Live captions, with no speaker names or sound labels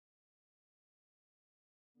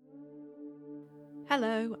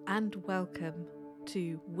Hello and welcome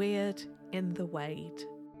to Weird in the Wade,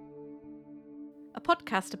 a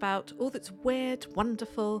podcast about all that's weird,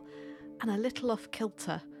 wonderful and a little off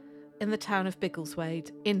kilter in the town of Biggleswade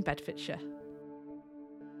in Bedfordshire.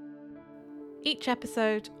 Each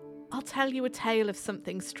episode, I'll tell you a tale of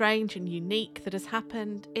something strange and unique that has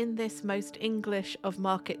happened in this most English of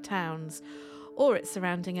market towns or its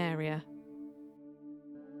surrounding area.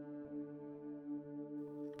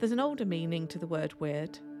 There's an older meaning to the word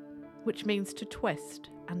weird, which means to twist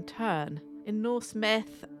and turn. In Norse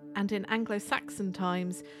myth and in Anglo-Saxon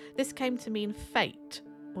times, this came to mean fate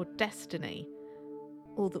or destiny,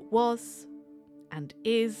 all that was and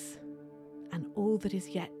is, and all that is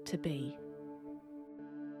yet to be.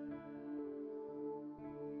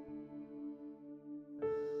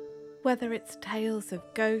 Whether it's tales of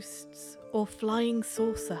ghosts or flying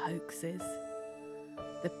saucer hoaxes,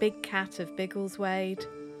 the big cat of Biggleswade,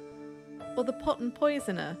 or the pot and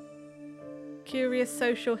poisoner, curious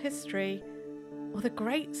social history, or the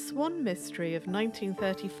Great Swan Mystery of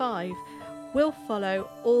 1935, we'll follow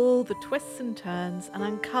all the twists and turns and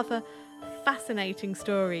uncover fascinating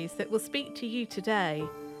stories that will speak to you today,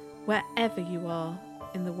 wherever you are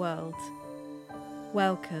in the world.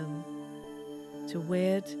 Welcome to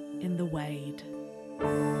Weird in the Wade.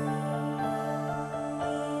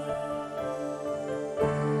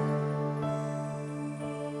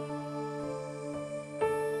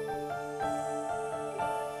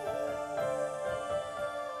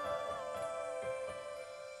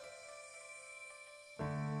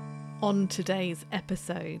 On today's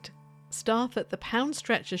episode, staff at the Pound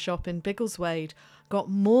Stretcher shop in Biggleswade got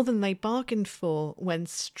more than they bargained for when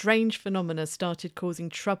strange phenomena started causing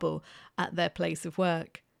trouble at their place of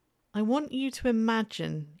work. I want you to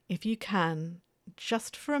imagine, if you can,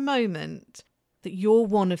 just for a moment, that you're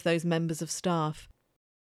one of those members of staff.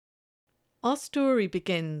 Our story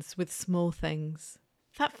begins with small things.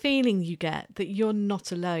 That feeling you get that you're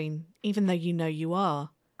not alone, even though you know you are.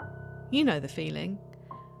 You know the feeling.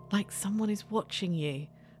 Like someone is watching you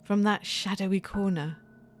from that shadowy corner,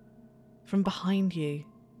 from behind you,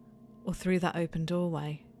 or through that open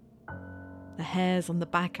doorway. The hairs on the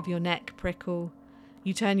back of your neck prickle.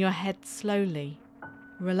 You turn your head slowly,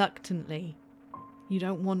 reluctantly. You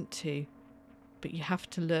don't want to, but you have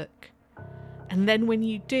to look. And then when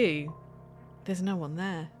you do, there's no one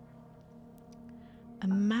there.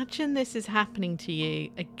 Imagine this is happening to you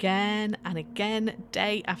again and again,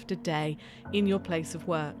 day after day, in your place of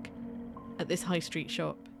work, at this high street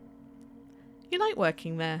shop. You like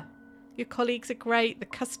working there. Your colleagues are great, the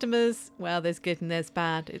customers, well, there's good and there's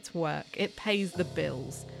bad. It's work. It pays the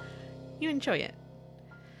bills. You enjoy it.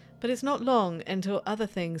 But it's not long until other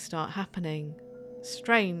things start happening.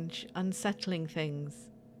 Strange, unsettling things.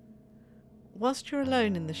 Whilst you're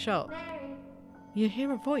alone in the shop, you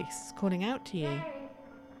hear a voice calling out to you.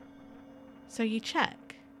 So you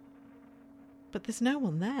check, but there's no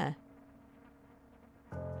one there.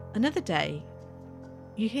 Another day,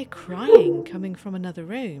 you hear crying coming from another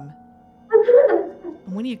room.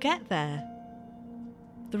 And when you get there,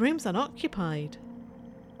 the room's unoccupied.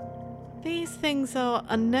 These things are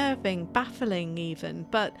unnerving, baffling even,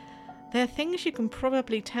 but they're things you can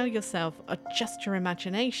probably tell yourself are just your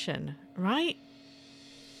imagination, right?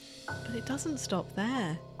 But it doesn't stop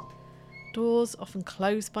there. Doors often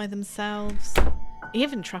close by themselves,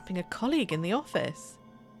 even trapping a colleague in the office.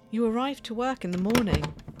 You arrive to work in the morning,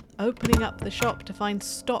 opening up the shop to find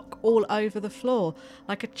stock all over the floor,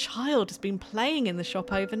 like a child has been playing in the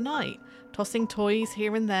shop overnight, tossing toys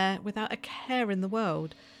here and there without a care in the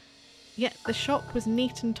world. Yet the shop was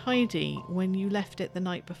neat and tidy when you left it the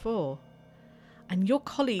night before. And your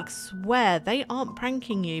colleagues swear they aren't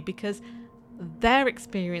pranking you because they're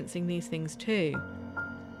experiencing these things too.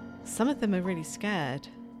 Some of them are really scared.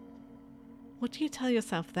 What do you tell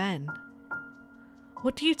yourself then?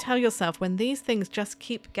 What do you tell yourself when these things just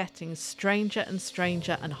keep getting stranger and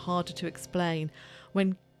stranger and harder to explain?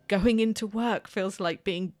 When going into work feels like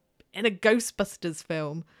being in a Ghostbusters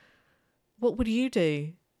film? What would you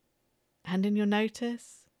do? Hand in your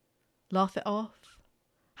notice? Laugh it off?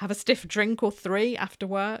 Have a stiff drink or three after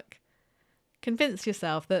work? Convince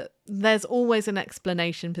yourself that there's always an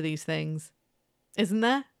explanation for these things. Isn't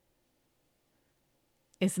there?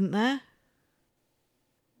 Isn't there?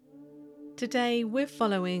 Today we're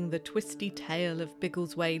following the twisty tale of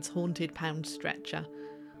Biggleswade's haunted Pound Stretcher.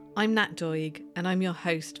 I'm Nat Doig and I'm your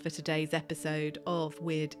host for today's episode of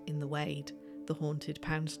Weird in the Wade, the haunted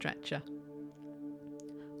Pound Stretcher.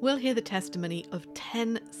 We'll hear the testimony of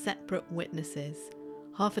 10 separate witnesses,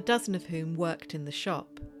 half a dozen of whom worked in the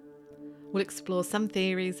shop. We'll explore some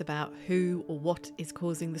theories about who or what is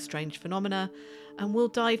causing the strange phenomena, and we'll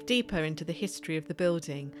dive deeper into the history of the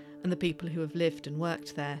building and the people who have lived and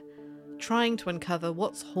worked there, trying to uncover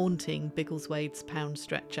what's haunting Biggleswade's pound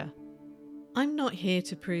stretcher. I'm not here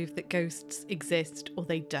to prove that ghosts exist or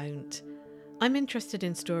they don't. I'm interested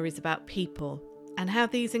in stories about people and how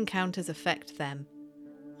these encounters affect them.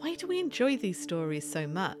 Why do we enjoy these stories so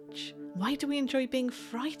much? Why do we enjoy being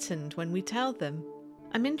frightened when we tell them?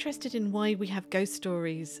 I'm interested in why we have ghost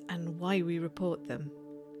stories and why we report them.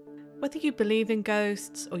 Whether you believe in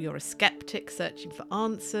ghosts, or you're a skeptic searching for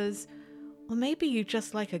answers, or maybe you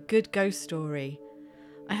just like a good ghost story,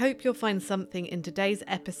 I hope you'll find something in today's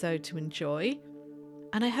episode to enjoy,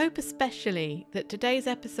 and I hope especially that today's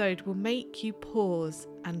episode will make you pause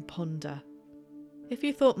and ponder. If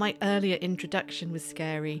you thought my earlier introduction was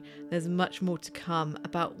scary, there's much more to come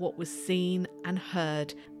about what was seen and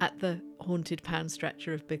heard at the haunted pound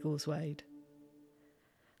stretcher of Biggleswade.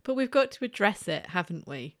 But we've got to address it, haven't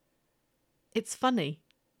we? It's funny.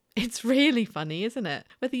 It's really funny, isn't it?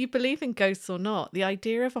 Whether you believe in ghosts or not, the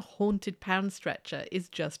idea of a haunted pound stretcher is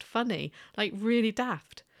just funny, like really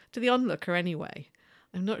daft, to the onlooker anyway.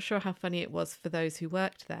 I'm not sure how funny it was for those who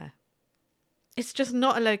worked there. It's just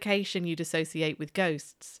not a location you'd associate with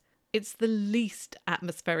ghosts. It's the least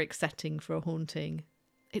atmospheric setting for a haunting.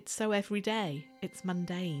 It's so everyday, it's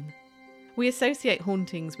mundane. We associate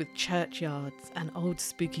hauntings with churchyards and old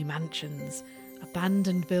spooky mansions,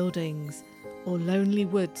 abandoned buildings, or lonely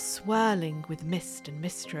woods swirling with mist and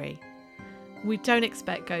mystery. We don't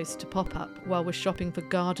expect ghosts to pop up while we're shopping for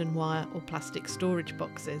garden wire or plastic storage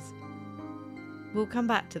boxes. We'll come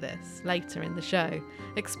back to this later in the show,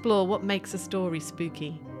 explore what makes a story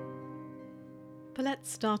spooky. But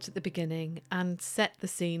let's start at the beginning and set the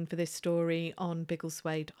scene for this story on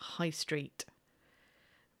Biggleswade High Street.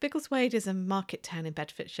 Biggleswade is a market town in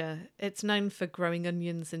Bedfordshire. It's known for growing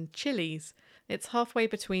onions and chilies. It's halfway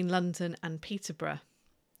between London and Peterborough.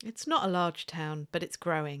 It's not a large town, but it's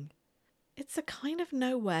growing. It's a kind of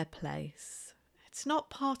nowhere place. It's not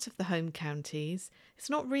part of the home counties. It's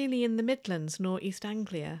not really in the Midlands nor East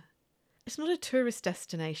Anglia. It's not a tourist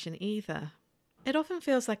destination either. It often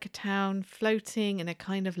feels like a town floating in a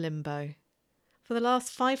kind of limbo. For the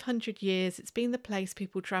last 500 years, it's been the place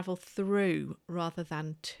people travel through rather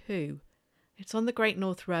than to. It's on the Great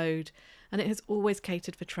North Road, and it has always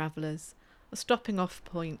catered for travellers, a stopping off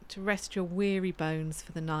point to rest your weary bones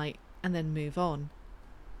for the night and then move on.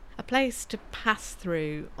 A place to pass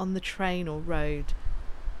through on the train or road.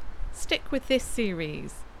 Stick with this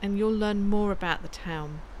series and you'll learn more about the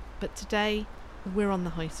town, but today we're on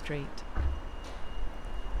the High Street.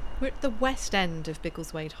 We're at the west end of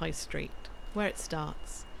Biggleswade High Street, where it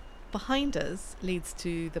starts. Behind us leads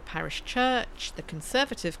to the parish church, the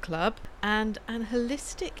Conservative Club, and an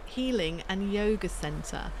holistic healing and yoga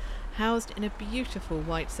centre housed in a beautiful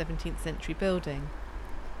white 17th century building.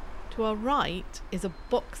 To our right is a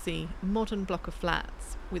boxy, modern block of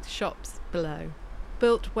flats with shops below,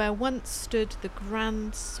 built where once stood the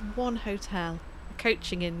Grand Swan Hotel, a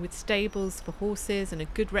coaching inn with stables for horses and a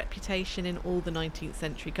good reputation in all the 19th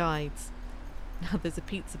century guides. Now there's a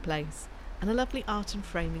pizza place and a lovely art and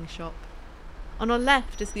framing shop. On our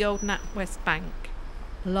left is the old NatWest Bank,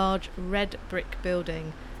 a large red brick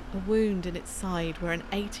building, a wound in its side where an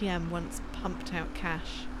ATM once pumped out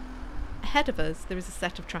cash. Ahead of us there is a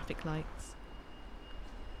set of traffic lights.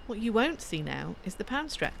 What you won't see now is the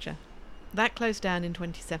pound stretcher. That closed down in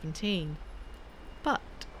 2017. But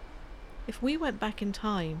if we went back in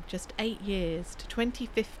time just 8 years to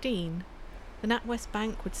 2015, the NatWest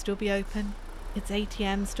Bank would still be open, its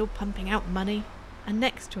ATM still pumping out money, and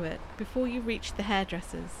next to it, before you reached the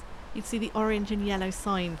hairdressers, you'd see the orange and yellow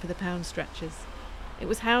sign for the pound stretchers. It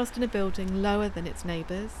was housed in a building lower than its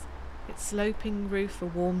neighbours, its sloping roof a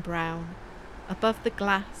warm brown. Above the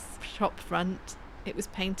glass shop front, it was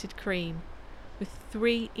painted cream, with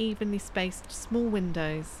 3 evenly spaced small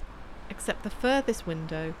windows, except the furthest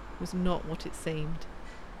window was not what it seemed.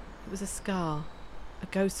 It was a scar, a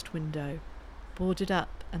ghost window, boarded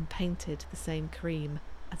up and painted the same cream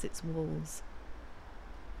as its walls.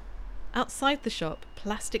 Outside the shop,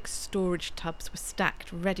 plastic storage tubs were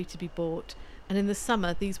stacked ready to be bought, and in the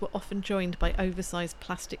summer these were often joined by oversized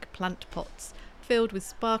plastic plant pots filled with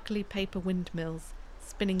sparkly paper windmills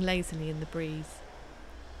spinning lazily in the breeze.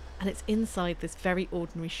 And it's inside this very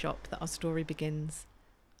ordinary shop that our story begins.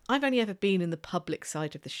 I've only ever been in the public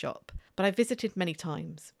side of the shop, but I visited many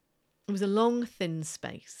times. It was a long, thin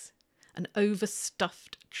space, an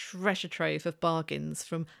overstuffed treasure trove of bargains,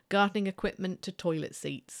 from gardening equipment to toilet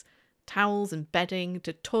seats, towels and bedding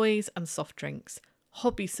to toys and soft drinks,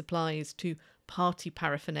 hobby supplies to party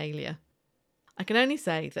paraphernalia. I can only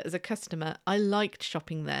say that as a customer, I liked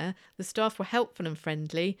shopping there. The staff were helpful and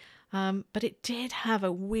friendly, but it did have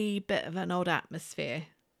a wee bit of an odd atmosphere,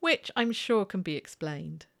 which I'm sure can be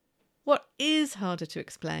explained. What is harder to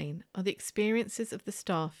explain are the experiences of the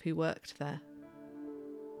staff who worked there.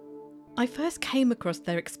 I first came across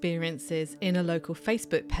their experiences in a local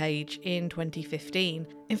Facebook page in 2015.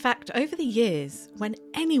 In fact, over the years, when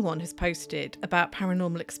anyone has posted about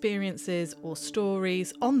paranormal experiences or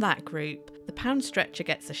stories on that group, the Pound Stretcher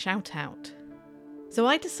gets a shout out. So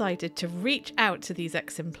I decided to reach out to these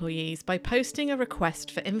ex-employees by posting a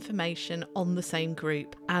request for information on the same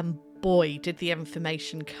group, and boy, did the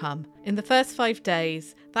information come. In the first 5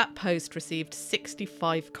 days, that post received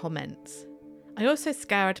 65 comments. I also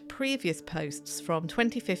scoured previous posts from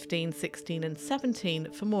 2015, 16 and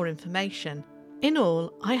 17 for more information. In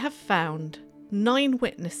all, I have found 9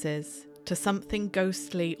 witnesses to something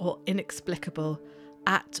ghostly or inexplicable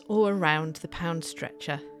at or around the Pound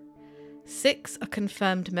Stretcher. 6 are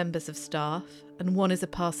confirmed members of staff, and 1 is a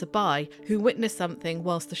passerby who witnessed something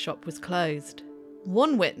whilst the shop was closed.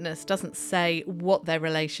 1 witness doesn't say what their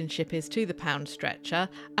relationship is to the Pound Stretcher,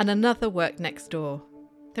 and another worked next door.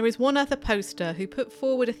 There is 1 other poster who put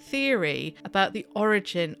forward a theory about the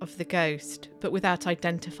origin of the ghost, but without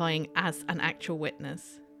identifying as an actual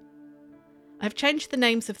witness. I've changed the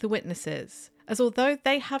names of the witnesses, as although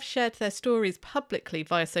they have shared their stories publicly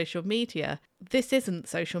via social media, this isn't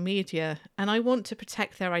social media, and I want to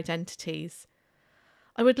protect their identities.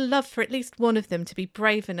 I would love for at least one of them to be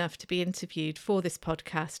brave enough to be interviewed for this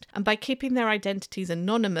podcast, and by keeping their identities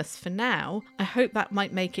anonymous for now, I hope that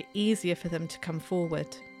might make it easier for them to come forward.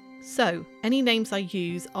 So, any names I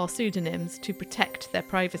use are pseudonyms to protect their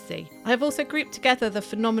privacy. I have also grouped together the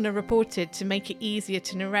phenomena reported to make it easier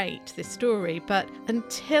to narrate this story, but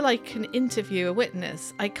until I can interview a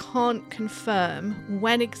witness, I can't confirm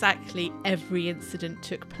when exactly every incident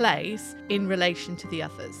took place in relation to the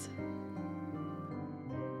others.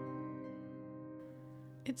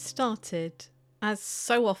 It started, as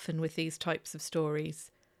so often with these types of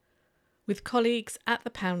stories, with colleagues at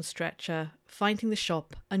the Pound Stretcher finding the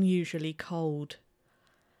shop unusually cold.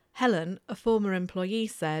 Helen, a former employee,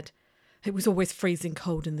 said, "It was always freezing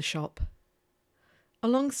cold in the shop."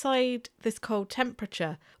 Alongside this cold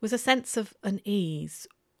temperature was a sense of unease,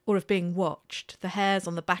 or of being watched, the hairs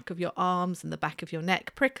on the back of your arms and the back of your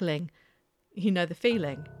neck prickling. You know the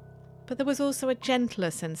feeling. But there was also a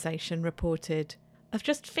gentler sensation reported, of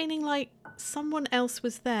just feeling like someone else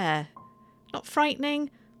was there. Not frightening,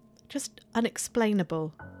 just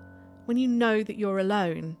unexplainable. When you know that you're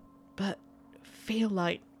alone, but feel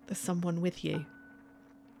like there's someone with you.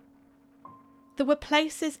 There were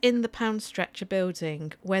places in the Pound Stretcher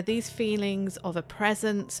building where these feelings of a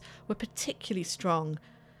presence were particularly strong.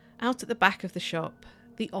 Out at the back of the shop,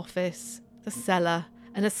 the office, the cellar,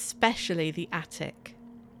 and especially the attic.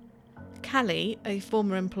 Callie, a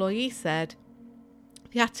former employee, said,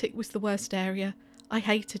 "The attic was the worst area. I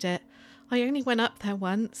hated it. I only went up there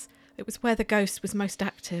once. It was where the ghost was most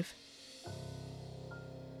active."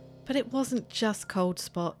 But it wasn't just cold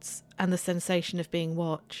spots and the sensation of being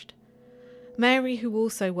watched. Mary, who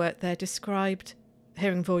also worked there, described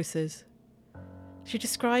hearing voices. She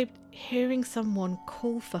described hearing someone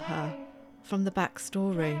call for her from the back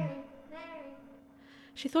storeroom.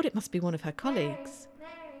 She thought it must be one of her colleagues,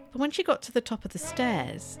 but when she got to the top of the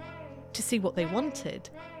stairs to see what they wanted,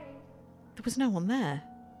 there was no one there.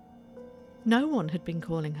 No one had been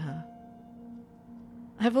calling her.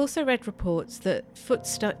 I have also read reports that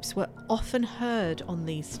footsteps were often heard on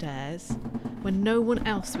these stairs when no one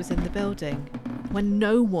else was in the building, when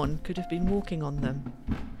no one could have been walking on them.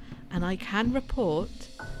 And I can report,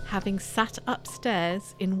 having sat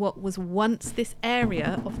upstairs in what was once this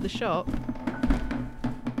area of the shop,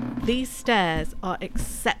 these stairs are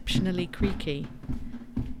exceptionally creaky.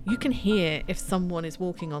 You can hear if someone is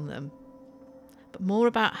walking on them. But more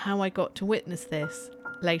about how I got to witness this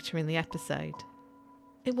later in the episode.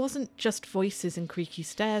 It wasn't just voices and creaky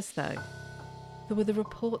stairs though. There were the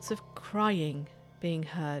reports of crying being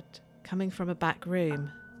heard coming from a back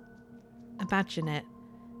room. Imagine it,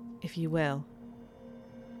 if you will.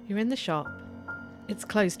 You're in the shop. It's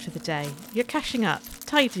closed for the day. You're cashing up,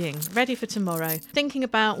 tidying, ready for tomorrow, thinking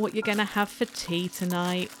about what you're going to have for tea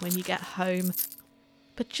tonight when you get home.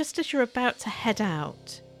 But just as you're about to head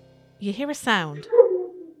out, you hear a sound.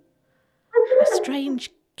 A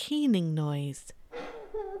strange keening noise.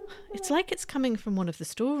 It's like it's coming from one of the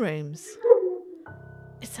storerooms.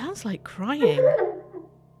 It sounds like crying.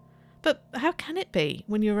 But how can it be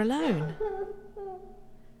when you're alone?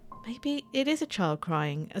 Maybe it is a child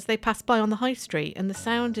crying as they pass by on the high street and the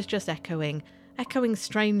sound is just echoing echoing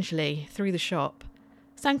strangely through the shop.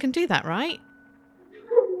 Sound can do that, right?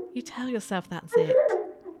 You tell yourself that's it.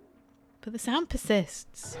 But the sound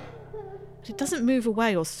persists. But it doesn't move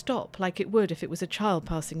away or stop like it would if it was a child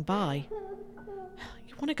passing by.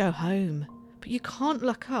 You want to go home, but you can't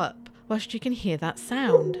look up whilst you can hear that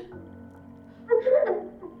sound.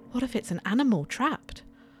 What if it's an animal trapped?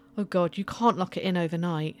 Oh God, you can't lock it in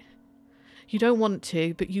overnight. You don't want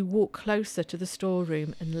to, but you walk closer to the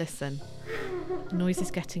storeroom and listen. The noise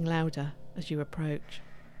is getting louder as you approach.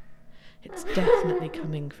 It's definitely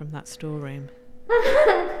coming from that storeroom.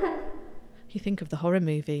 You think of the horror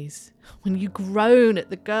movies, when you groan at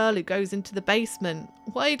the girl who goes into the basement.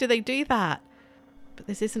 Why do they do that? But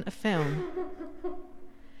this isn't a film.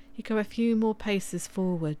 You go a few more paces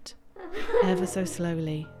forward, ever so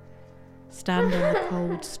slowly. Stand on the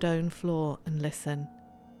cold stone floor and listen.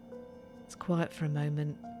 It's quiet for a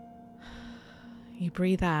moment. You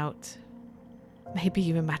breathe out. Maybe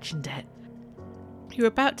you imagined it. You're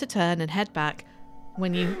about to turn and head back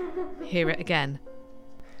when you hear it again.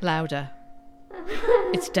 Louder.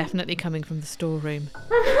 It's definitely coming from the storeroom.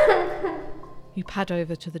 You pad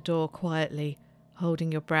over to the door quietly,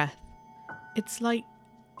 holding your breath. It's like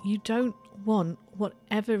you don't want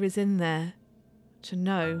whatever is in there to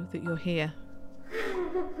know that you're here.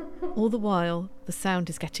 All the while, the sound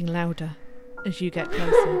is getting louder as you get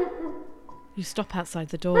closer. You stop outside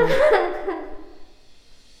the door,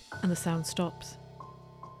 and the sound stops.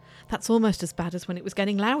 That's almost as bad as when it was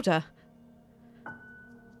getting louder.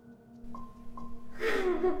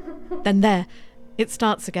 Then there, it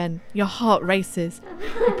starts again. Your heart races.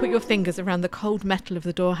 You put your fingers around the cold metal of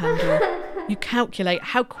the door handle. You calculate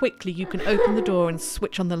how quickly you can open the door and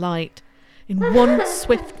switch on the light. In one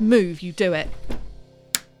swift move, you do it.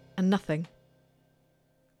 And nothing.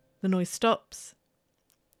 The noise stops.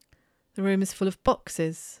 The room is full of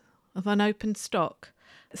boxes of unopened stock,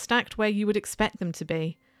 stacked where you would expect them to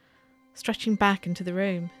be, stretching back into the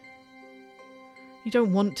room. You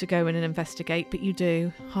don't want to go in and investigate, but you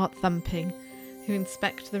do, heart thumping. You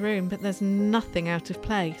inspect the room, but there's nothing out of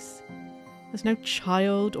place. There's no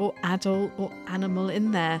child or adult or animal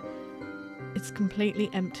in there. It's completely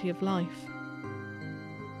empty of life.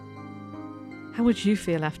 How would you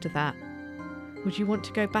feel after that? Would you want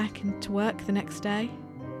to go back into work the next day?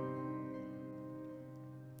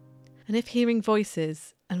 And if hearing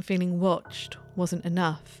voices and feeling watched wasn't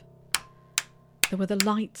enough, there were the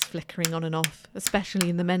lights flickering on and off, especially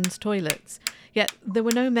in the men's toilets. Yet there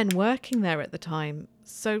were no men working there at the time,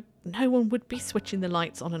 so no one would be switching the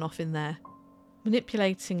lights on and off in there.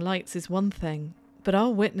 Manipulating lights is one thing, but our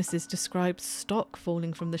witnesses described stock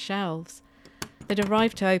falling from the shelves. They'd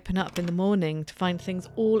arrived to open up in the morning to find things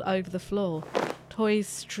all over the floor, toys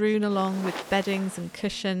strewn along with beddings and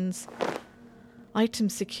cushions.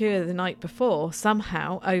 Items secured the night before,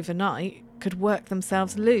 somehow, overnight, could work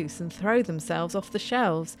themselves loose and throw themselves off the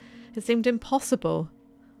shelves. It seemed impossible.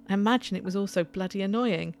 I imagine it was also bloody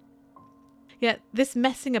annoying. Yet this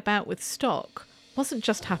messing about with stock wasn't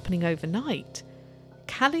just happening overnight.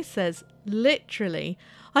 Callie says, literally,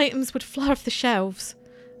 items would fly off the shelves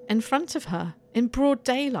in front of her, in broad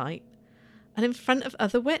daylight, and in front of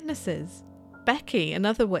other witnesses. Becky,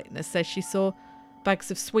 another witness, says she saw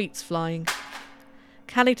bags of sweets flying.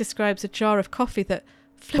 Callie describes a jar of coffee that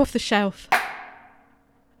flew off the shelf.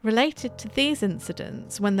 Related to these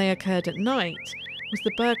incidents, when they occurred at night, was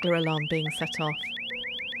the burglar alarm being set off.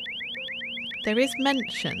 There is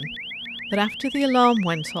mention that after the alarm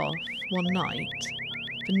went off one night,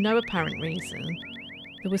 for no apparent reason,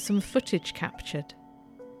 there was some footage captured.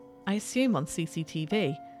 I assume on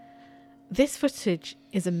CCTV. This footage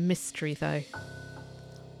is a mystery though.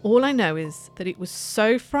 All I know is that it was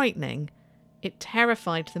so frightening, it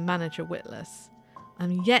terrified the manager witless.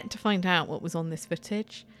 I'm yet to find out what was on this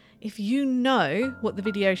footage. If you know what the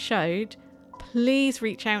video showed, please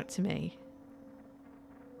reach out to me.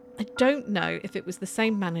 I don't know if it was the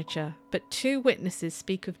same manager, but two witnesses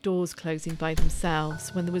speak of doors closing by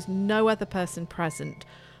themselves when there was no other person present,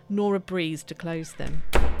 nor a breeze to close them.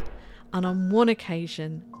 And on one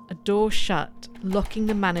occasion, a door shut, locking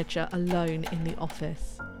the manager alone in the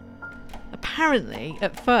office. Apparently,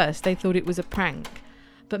 at first, they thought it was a prank,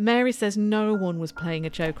 but Mary says no one was playing a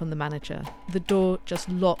joke on the manager. The door just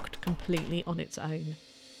locked completely on its own.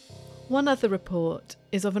 One other report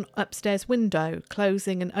is of an upstairs window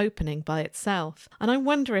closing and opening by itself, and I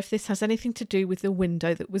wonder if this has anything to do with the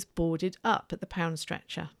window that was boarded up at the Pound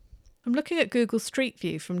Stretcher. I'm looking at Google Street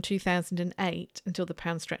View from 2008 until the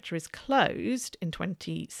Pound Stretcher is closed in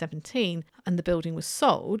 2017 and the building was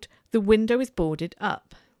sold. The window is boarded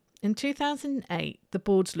up. In 2008, the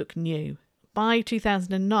boards look new, by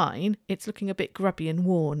 2009, it's looking a bit grubby and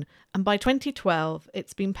worn, and by 2012,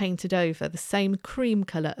 it's been painted over the same cream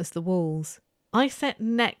colour as the walls. I sat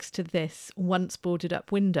next to this once boarded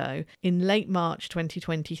up window in late March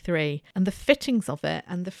 2023, and the fittings of it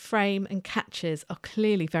and the frame and catches are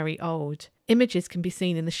clearly very old. Images can be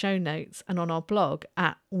seen in the show notes and on our blog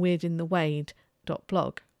at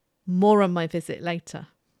weirdinthewade.blog. More on my visit later.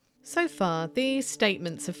 So far, these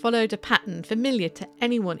statements have followed a pattern familiar to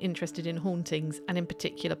anyone interested in hauntings and in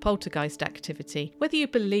particular poltergeist activity. Whether you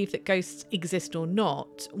believe that ghosts exist or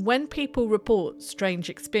not, when people report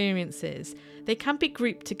strange experiences, they can be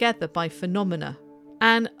grouped together by phenomena.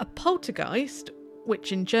 And a poltergeist,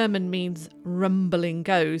 which in German means rumbling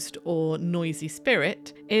ghost or noisy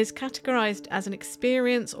spirit, is categorised as an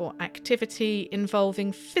experience or activity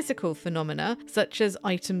involving physical phenomena such as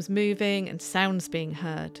items moving and sounds being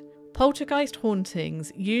heard. Poltergeist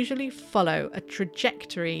hauntings usually follow a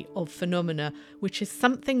trajectory of phenomena which is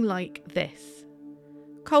something like this: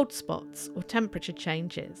 cold spots or temperature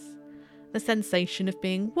changes, the sensation of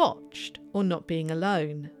being watched or not being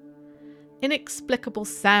alone, inexplicable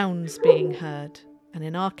sounds being heard, and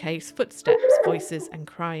in our case, footsteps, voices and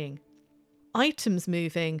crying. Items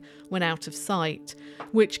moving when out of sight,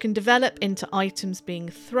 which can develop into items being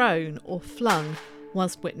thrown or flung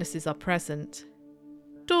whilst witnesses are present.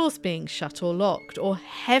 Doors being shut or locked, or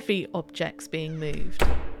heavy objects being moved.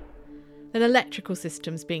 Then electrical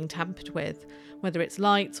systems being tampered with, whether it's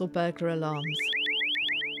lights or burglar alarms.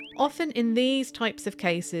 Often in these types of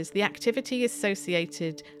cases, the activity is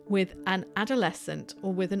associated with an adolescent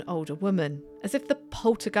or with an older woman, as if the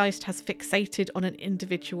poltergeist has fixated on an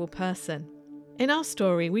individual person. In our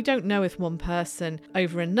story, we don't know if one person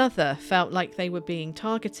over another felt like they were being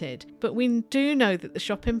targeted, but we do know that the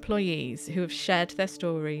shop employees who have shared their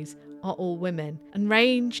stories are all women and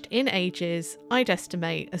ranged in ages, I'd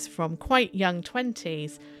estimate, as from quite young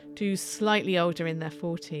 20s to slightly older in their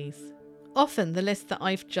 40s. Often the list that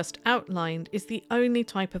I've just outlined is the only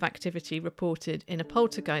type of activity reported in a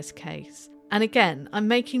poltergeist case. And again, I'm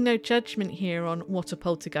making no judgment here on what a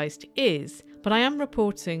poltergeist is, but I am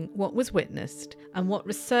reporting what was witnessed and what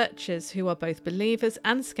researchers who are both believers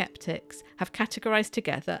and skeptics have categorised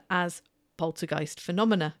together as poltergeist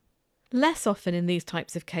phenomena. Less often in these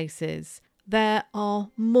types of cases, there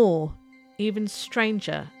are more, even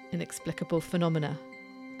stranger, inexplicable phenomena.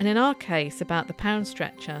 And in our case about the pound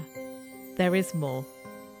stretcher, there is more.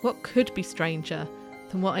 What could be stranger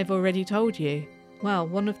than what I've already told you? Well,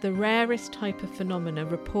 one of the rarest type of phenomena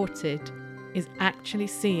reported is actually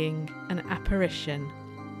seeing an apparition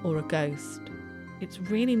or a ghost. It's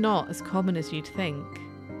really not as common as you'd think,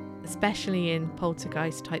 especially in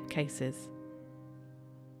poltergeist type cases.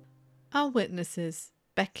 Our witnesses,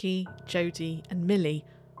 Becky, Jodie and Millie,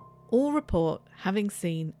 all report having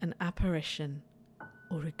seen an apparition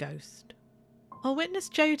or a ghost. Our witness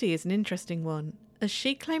Jodie is an interesting one, as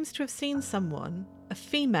she claims to have seen someone, a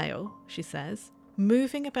female, she says,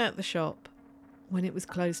 moving about the shop when it was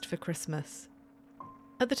closed for Christmas.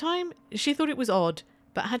 At the time, she thought it was odd,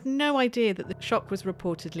 but had no idea that the shop was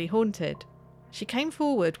reportedly haunted. She came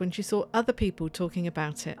forward when she saw other people talking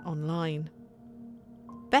about it online.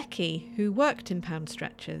 Becky, who worked in pound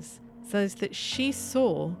stretchers, says that she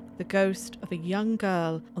saw the ghost of a young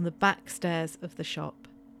girl on the back stairs of the shop.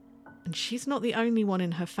 And she's not the only one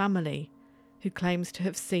in her family who claims to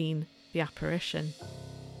have seen the apparition.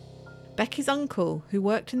 Becky's uncle, who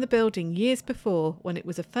worked in the building years before when it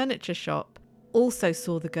was a furniture shop, also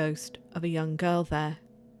saw the ghost of a young girl there,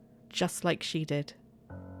 just like she did.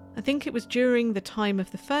 I think it was during the time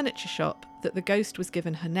of the furniture shop that the ghost was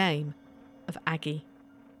given her name of Aggie.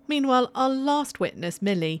 Meanwhile, our last witness,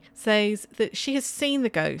 Millie, says that she has seen the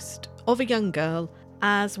ghost of a young girl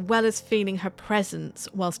as well as feeling her presence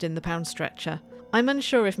whilst in the pound stretcher. I'm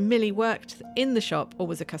unsure if Millie worked in the shop or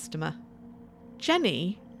was a customer.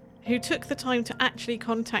 Jenny, who took the time to actually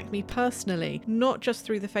contact me personally, not just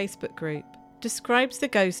through the Facebook group, describes the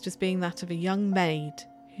ghost as being that of a young maid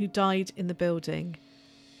who died in the building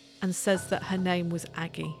and says that her name was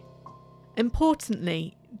Aggie.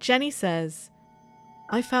 Importantly, Jenny says,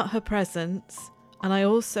 "I felt her presence and I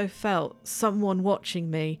also felt someone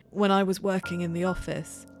watching me when I was working in the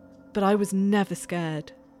office, but I was never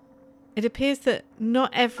scared." It appears that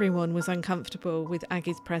not everyone was uncomfortable with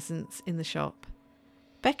Aggie's presence in the shop.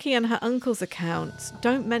 Becky and her uncle's accounts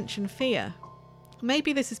don't mention fear.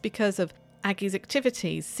 Maybe this is because of Aggie's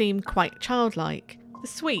activities seemed quite childlike, the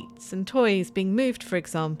sweets and toys being moved, for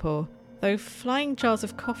example, though flying jars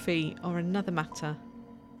of coffee are another matter.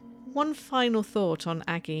 One final thought on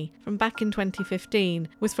Aggie from back in 2015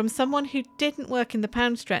 was from someone who didn't work in the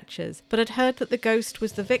Pound Stretchers, but had heard that the ghost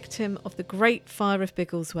was the victim of the Great Fire of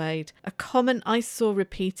Biggleswade, a comment I saw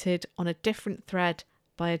repeated on a different thread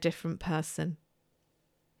by a different person.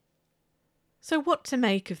 So what to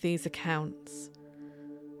make of these accounts?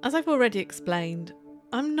 As I've already explained,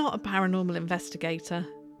 I'm not a paranormal investigator.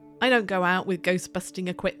 I don't go out with ghost-busting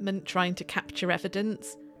equipment trying to capture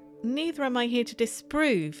evidence. Neither am I here to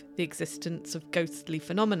disprove the existence of ghostly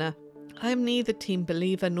phenomena. I am neither team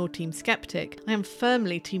believer nor team skeptic. I am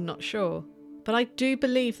firmly team not sure. But I do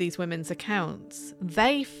believe these women's accounts.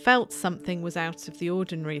 They felt something was out of the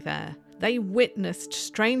ordinary there. They witnessed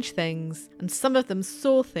strange things, and some of them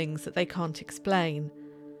saw things that they can't explain.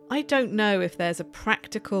 I don't know if there's a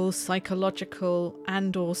practical, psychological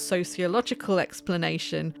and/or sociological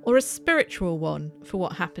explanation or a spiritual one for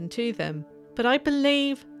what happened to them, but I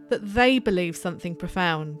believe that they believe something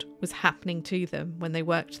profound was happening to them when they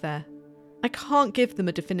worked there. I can't give them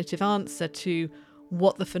a definitive answer to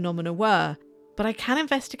what the phenomena were, but I can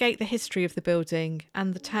investigate the history of the building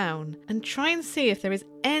and the town and try and see if there is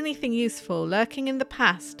anything useful lurking in the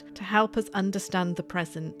past to help us understand the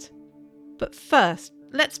present. But first,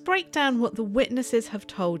 let's break down what the witnesses have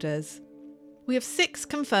told us. We have 6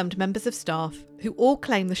 confirmed members of staff who all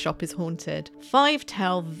claim the shop is haunted. 5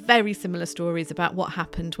 tell very similar stories about what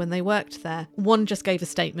happened when they worked there. 1 just gave a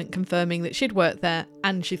statement confirming that she'd worked there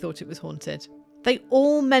and she thought it was haunted. They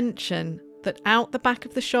all mention that out the back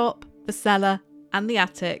of the shop, the cellar and the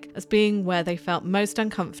attic as being where they felt most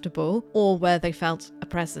uncomfortable or where they felt a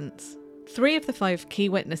presence. 3 of the 5 key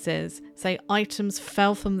witnesses say items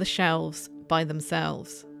fell from the shelves by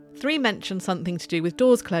themselves. 3 mention something to do with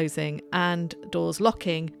doors closing and doors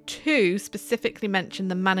locking. 2 specifically mention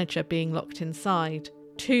the manager being locked inside.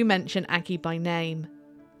 2 mention Aggie by name.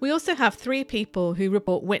 We also have 3 people who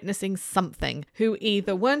report witnessing something, who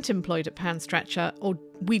either weren't employed at Pound Stretcher or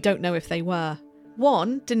we don't know if they were.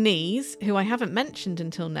 1, Denise, who I haven't mentioned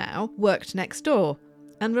until now, worked next door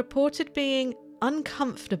and reported being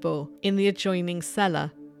uncomfortable in the adjoining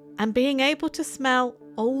cellar and being able to smell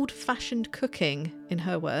old-fashioned cooking, in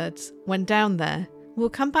her words, when down there. We'll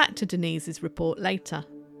come back to Denise's report later.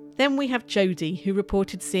 Then we have Jodie, who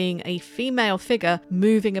reported seeing a female figure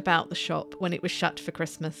moving about the shop when it was shut for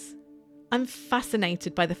Christmas. I'm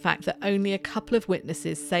fascinated by the fact that only a couple of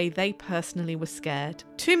witnesses say they personally were scared.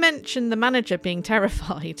 2 mention the manager being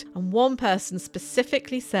terrified, and 1 person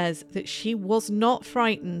specifically says that she was not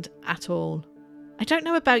frightened at all. I don't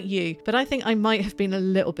know about you, but I think I might have been a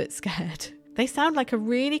little bit scared. They sound like a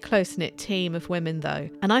really close-knit team of women though,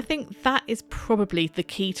 and I think that is probably the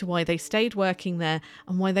key to why they stayed working there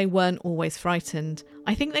and why they weren't always frightened.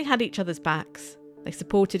 I think they had each other's backs. They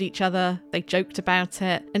supported each other, they joked about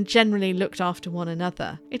it, and generally looked after one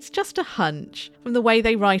another. It's just a hunch from the way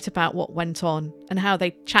they write about what went on and how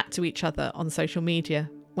they chat to each other on social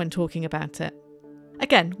media when talking about it.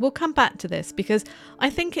 Again, we'll come back to this because I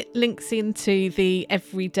think it links into the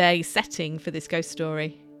everyday setting for this ghost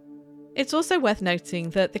story. It's also worth noting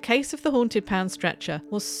that the case of the haunted Pound Stretcher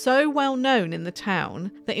was so well known in the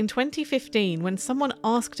town that in 2015, when someone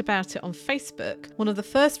asked about it on Facebook, one of the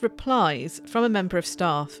first replies from a member of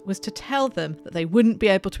staff was to tell them that they wouldn't be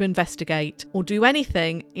able to investigate or do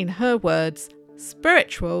anything, in her words,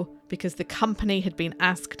 spiritual, because the company had been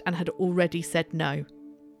asked and had already said no.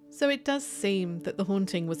 So it does seem that the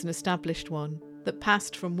haunting was an established one that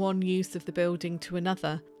passed from one use of the building to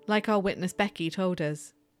another, like our witness Becky told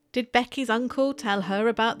us. Did Becky's uncle tell her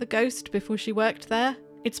about the ghost before she worked there?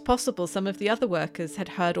 It's possible some of the other workers had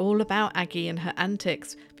heard all about Aggie and her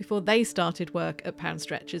antics before they started work at Pound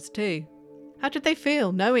Stretchers too. How did they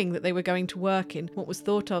feel knowing that they were going to work in what was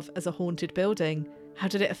thought of as a haunted building? How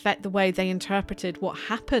did it affect the way they interpreted what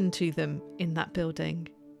happened to them in that building?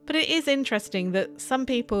 But it is interesting that some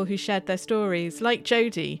people who shared their stories, like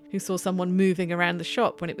Jodie, who saw someone moving around the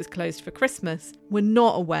shop when it was closed for Christmas, were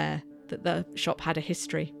not aware that the shop had a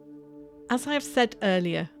history. As I have said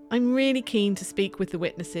earlier, I'm really keen to speak with the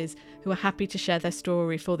witnesses who are happy to share their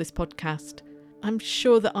story for this podcast. I'm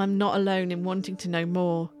sure that I'm not alone in wanting to know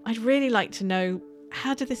more. I'd really like to know,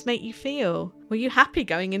 how did this make you feel? Were you happy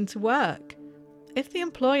going into work? If the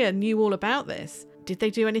employer knew all about this, did they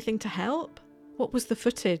do anything to help? What was the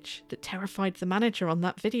footage that terrified the manager on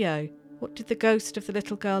that video? What did the ghost of the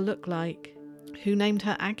little girl look like? Who named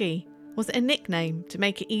her Aggie? Was it a nickname to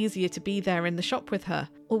make it easier to be there in the shop with her?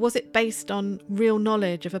 Or was it based on real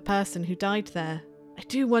knowledge of a person who died there? I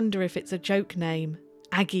do wonder if it's a joke name,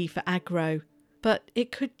 Aggie for aggro, but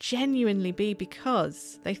it could genuinely be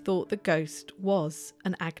because they thought the ghost was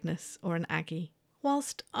an Agnes or an Aggie.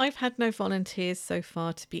 Whilst I've had no volunteers so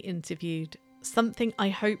far to be interviewed, something I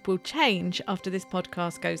hope will change after this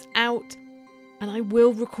podcast goes out, and I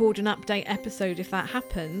will record an update episode if that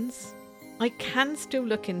happens, I can still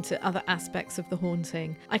look into other aspects of the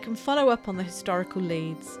haunting. I can follow up on the historical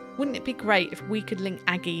leads. Wouldn't it be great if we could link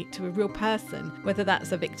Aggie to a real person, whether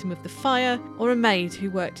that's a victim of the fire or a maid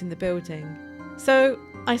who worked in the building? So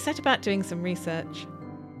I set about doing some research.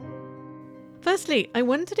 Firstly, I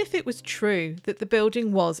wondered if it was true that the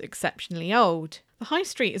building was exceptionally old. The High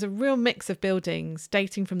Street is a real mix of buildings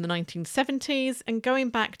dating from the 1970s and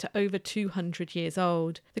going back to over 200 years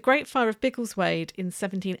old. The Great Fire of Biggleswade in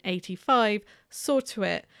 1785 saw to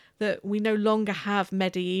it that we no longer have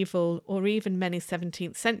medieval or even many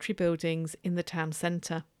 17th century buildings in the town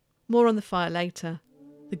centre. More on the fire later.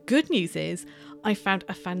 The good news is I found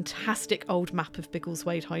a fantastic old map of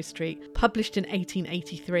Biggleswade High Street, published in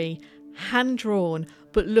 1883, hand-drawn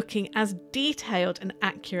but looking as detailed and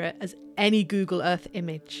accurate as any Google Earth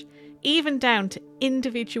image, even down to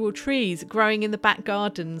individual trees growing in the back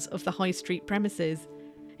gardens of the High Street premises.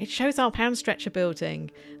 It shows our Pound Stretcher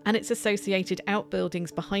building and its associated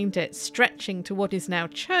outbuildings behind it stretching to what is now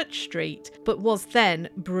Church Street but was then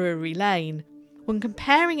Brewery Lane. When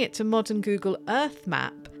comparing it to modern Google Earth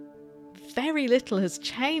map, very little has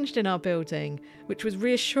changed in our building, which was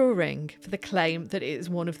reassuring for the claim that it is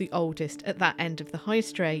one of the oldest at that end of the High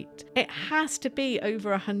Street. It has to be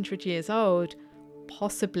over 100 years old,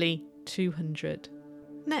 possibly 200.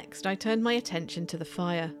 Next, I turned my attention to the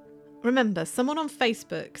fire. Remember, someone on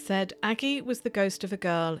Facebook said Aggie was the ghost of a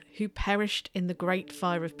girl who perished in the Great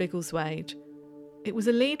Fire of Biggleswade. It was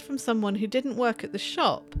a lead from someone who didn't work at the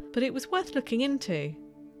shop, but it was worth looking into.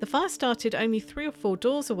 The fire started only 3 or 4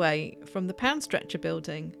 doors away from the Pound Stretcher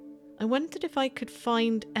building. I wondered if I could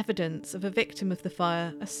find evidence of a victim of the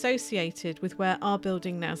fire associated with where our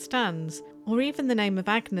building now stands, or even the name of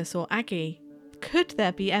Agnes or Aggie. Could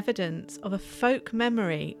there be evidence of a folk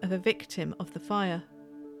memory of a victim of the fire?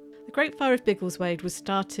 The Great Fire of Biggleswade was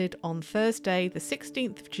started on Thursday, the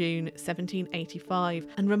 16th of June, 1785,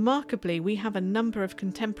 and remarkably, we have a number of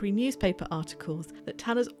contemporary newspaper articles that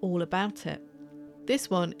tell us all about it.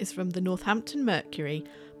 This one is from the Northampton Mercury,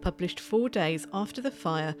 published 4 days after the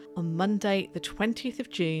fire on Monday, the 20th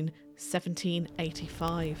of June,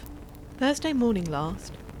 1785. Thursday morning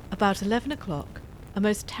last, about 11 o'clock, a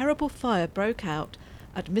most terrible fire broke out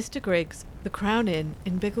at Mr. Griggs, the Crown Inn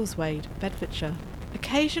in Biggleswade, Bedfordshire,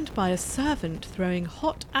 occasioned by a servant throwing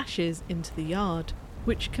hot ashes into the yard,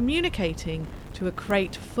 which, communicating to a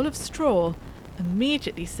crate full of straw,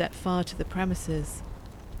 immediately set fire to the premises.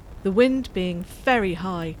 The wind being very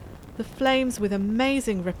high, the flames with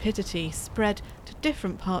amazing rapidity spread to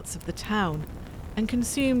different parts of the town and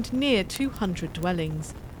consumed near 200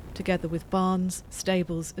 dwellings, together with barns,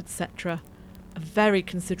 stables, etc., a very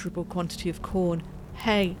considerable quantity of corn,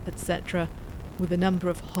 hay, etc., with a number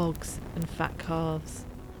of hogs and fat calves.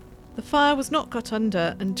 The fire was not got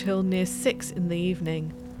under until near 6 in the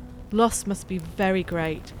evening. Loss must be very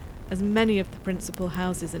great, as many of the principal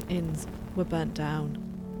houses and inns were burnt down.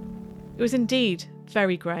 It was indeed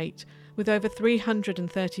very great, with over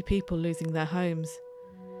 330 people losing their homes.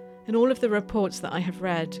 In all of the reports that I have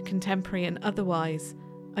read, contemporary and otherwise,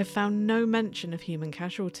 I've found no mention of human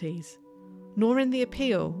casualties, nor in the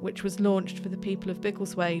appeal which was launched for the people of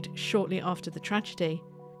Biggleswade shortly after the tragedy.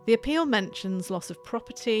 The appeal mentions loss of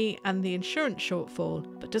property and the insurance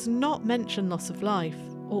shortfall, but does not mention loss of life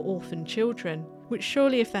or orphaned children, which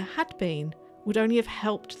surely, if there had been, would only have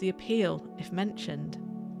helped the appeal if mentioned.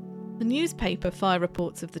 The newspaper fire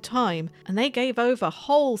reports of the time, and they gave over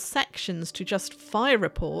whole sections to just fire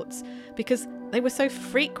reports because they were so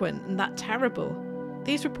frequent and that terrible.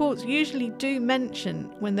 These reports usually do mention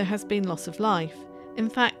when there has been loss of life. In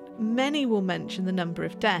fact, many will mention the number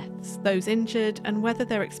of deaths, those injured, and whether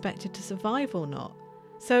they're expected to survive or not.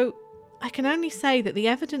 So I can only say that the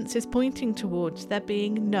evidence is pointing towards there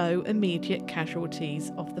being no immediate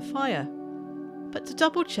casualties of the fire. But to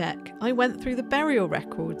double check, I went through the burial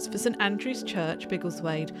records for St Andrew's Church,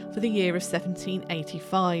 Biggleswade, for the year of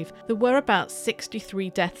 1785. There were about 63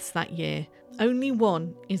 deaths that year. Only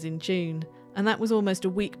one is in June, and that was almost a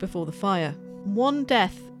week before the fire. One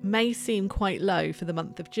death may seem quite low for the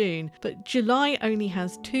month of June, but July only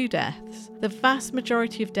has 2 deaths. The vast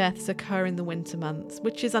majority of deaths occur in the winter months,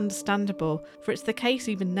 which is understandable, for it's the case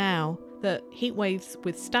even now that heat waves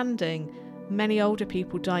withstanding, many older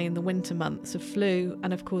people die in the winter months of flu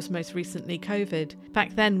and, of course, most recently COVID.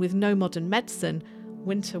 Back then, with no modern medicine,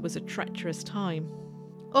 winter was a treacherous time.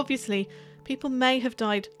 Obviously, people may have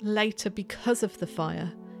died later because of the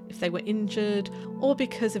fire, if they were injured, or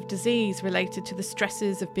because of disease related to the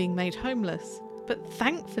stresses of being made homeless. But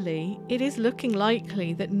thankfully, it is looking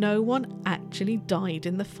likely that no one actually died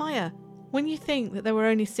in the fire. When you think that there were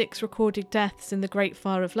only 6 recorded deaths in the Great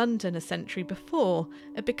Fire of London a century before,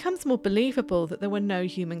 it becomes more believable that there were no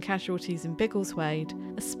human casualties in Biggleswade,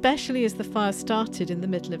 especially as the fire started in the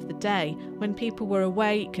middle of the day, when people were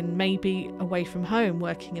awake and maybe away from home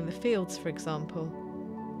working in the fields, for example.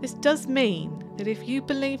 This does mean that if you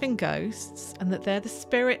believe in ghosts and that they're the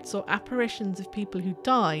spirits or apparitions of people who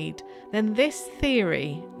died, then this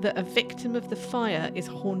theory that a victim of the fire is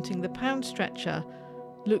haunting the pound stretcher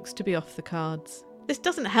looks to be off the cards. This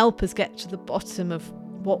doesn't help us get to the bottom of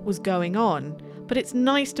what was going on, but it's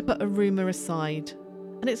nice to put a rumour aside.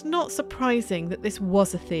 And it's not surprising that this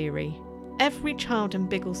was a theory. Every child in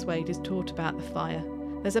Biggleswade is taught about the fire.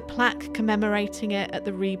 There's a plaque commemorating it at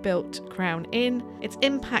the rebuilt Crown Inn. Its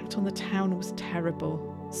impact on the town was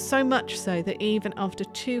terrible. So much so that even after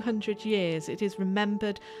 200 years it is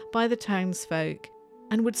remembered by the townsfolk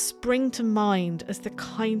and would spring to mind as the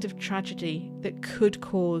kind of tragedy that could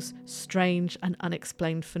cause strange and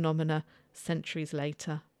unexplained phenomena centuries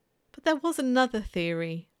later. But there was another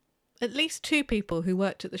theory. At least 2 people who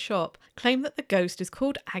worked at the shop claim that the ghost is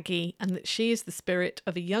called Aggie and that she is the spirit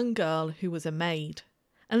of a young girl who was a maid.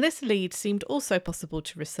 And this lead seemed also possible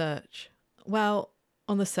to research. Well,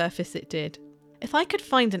 on the surface it did. If I could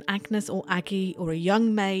find an Agnes or Aggie or a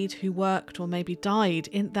young maid who worked or maybe died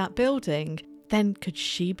in that building, then could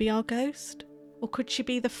she be our ghost? Or could she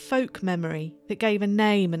be the folk memory that gave a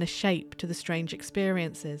name and a shape to the strange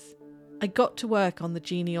experiences? I got to work on the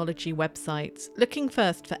genealogy websites, looking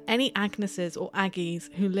first for any Agneses or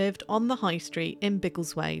Aggies who lived on the high street in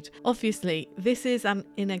Biggleswade. Obviously, this is an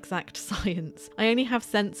inexact science. I only have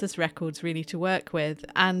census records really to work with,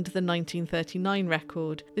 and the 1939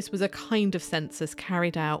 record. This was a kind of census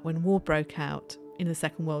carried out when war broke out in the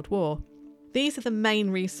Second World War. These are the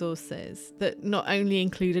main resources that not only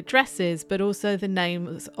include addresses, but also the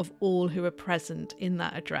names of all who are present in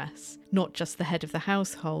that address, not just the head of the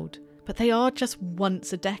household. But they are just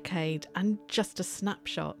once a decade and just a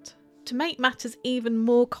snapshot. To make matters even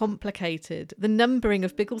more complicated, the numbering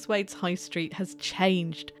of Biggleswade's High Street has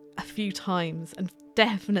changed a few times, and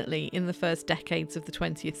definitely in the first decades of the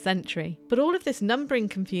 20th century. But all of this numbering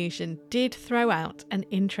confusion did throw out an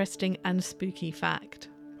interesting and spooky fact.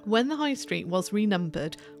 When the High Street was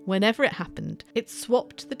renumbered, whenever it happened, it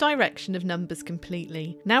swapped the direction of numbers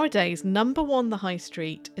completely. Nowadays, number 1 the High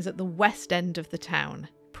Street is at the west end of the town.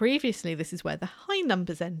 Previously, this is where the high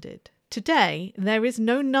numbers ended. Today, there is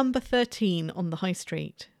no number 13 on the High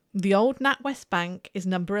Street. The old NatWest Bank is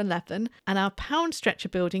number 11, and our pound stretcher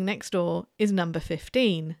building next door is number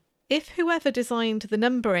 15. If whoever designed the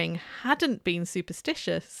numbering hadn't been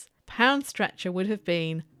superstitious, pound stretcher would have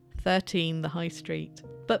been 13 the High Street.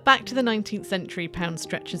 But back to the 19th century pound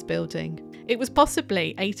stretchers building. It was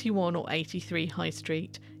possibly 81 or 83 High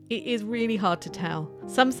Street. It is really hard to tell.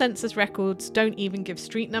 Some census records don't even give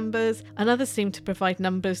street numbers, and others seem to provide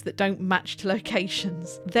numbers that don't match to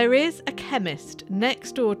locations. There is a chemist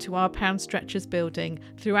next door to our pound stretchers building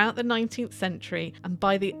throughout the 19th century, and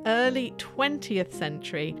by the early 20th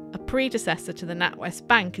century, a predecessor to the NatWest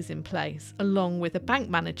Bank is in place, along with a bank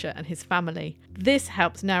manager and his family. This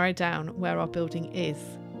helps narrow down where our building is.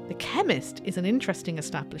 The chemist is an interesting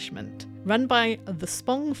establishment, run by the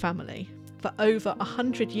Spong family for over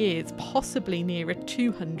 100 years, possibly nearer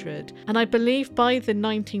 200. And I believe by the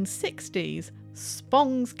 1960s,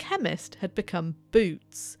 Spong's chemist had become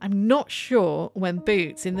Boots. I'm not sure when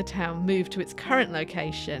Boots in the town moved to its current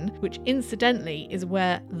location, which incidentally is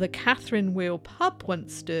where the Catherine Wheel pub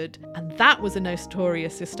once stood, and that was a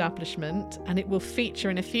notorious establishment, and it will feature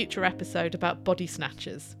in a future episode about body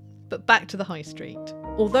snatchers. But back to the High Street.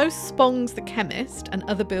 Although Spong's the chemist and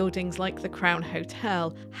other buildings like the Crown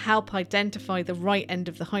Hotel help identify the right end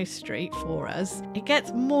of the High Street for us, it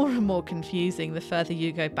gets more and more confusing the further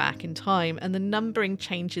you go back in time, and the numbering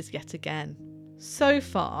changes yet again. So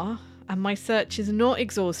far, and my search is not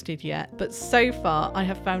exhausted yet, but so far I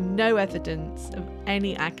have found no evidence of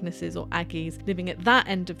any Agneses or Aggies living at that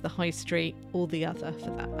end of the High Street, or the other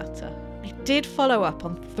for that matter. I did follow up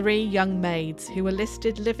on 3 young maids who were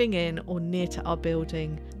listed living in or near to our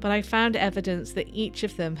building, but I found evidence that each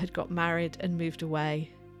of them had got married and moved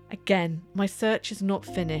away. Again, my search is not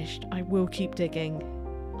finished. I will keep digging.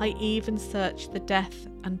 I even searched the death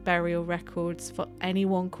and burial records for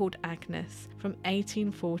anyone called Agnes from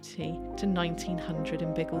 1840 to 1900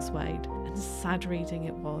 in Biggleswade, and sad reading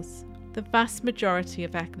it was. The vast majority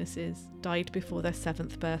of Agneses died before their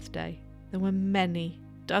 7th birthday. There were many,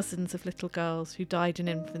 dozens of little girls who died in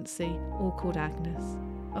infancy, all called Agnes.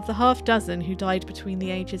 Of the half dozen who died between the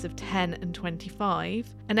ages of 10 and 25,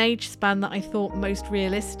 an age span that I thought most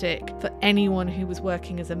realistic for anyone who was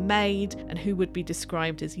working as a maid and who would be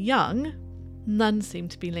described as young, none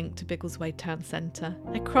seemed to be linked to Biggleswade Town Centre.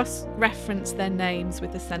 I cross-referenced their names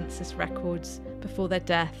with the census records before their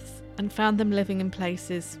deaths and found them living in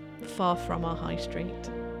places far from our high street.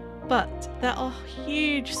 But there are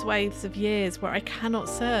huge swathes of years where I cannot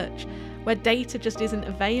search, where data just isn't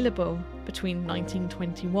available, between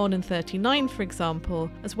 1921 and 39, for example,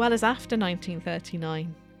 as well as after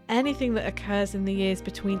 1939. Anything that occurs in the years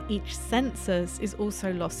between each census is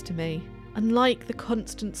also lost to me. Unlike the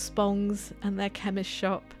constant Spongs and their chemist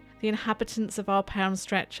shop, the inhabitants of our pound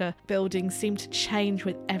stretcher building seem to change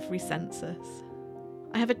with every census.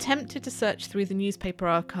 I have attempted to search through the newspaper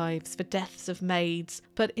archives for deaths of maids,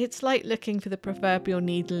 but it's like looking for the proverbial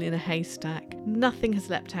needle in a haystack. Nothing has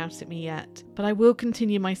leapt out at me yet, but I will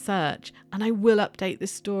continue my search, and I will update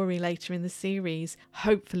this story later in the series,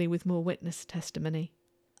 hopefully with more witness testimony.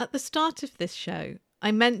 At the start of this show,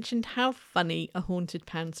 I mentioned how funny a haunted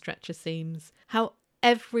pound stretcher seems, how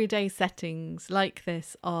everyday settings like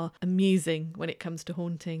this are amusing when it comes to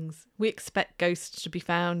hauntings. We expect ghosts to be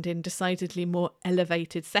found in decidedly more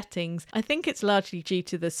elevated settings. I think it's largely due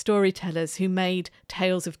to the storytellers who made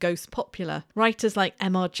tales of ghosts popular. Writers like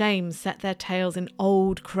M.R. James set their tales in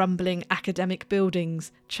old, crumbling academic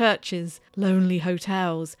buildings, churches, lonely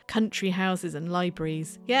hotels, country houses and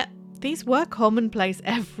libraries. Yet, these were commonplace,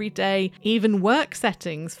 everyday, even work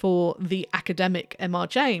settings for the academic M.R.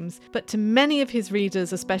 James, but to many of his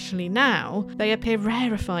readers, especially now, they appear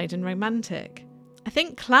rarefied and romantic. I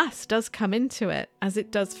think class does come into it, as it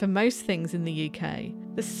does for most things in the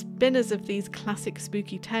UK. The spinners of these classic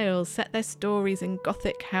spooky tales set their stories in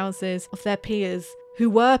Gothic houses of their peers, who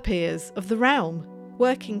were peers of the realm.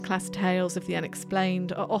 Working class tales of the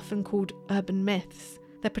unexplained are often called urban myths.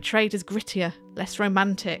 They're portrayed as grittier, less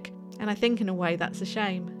romantic, and I think in a way that's a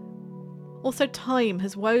shame. Also, time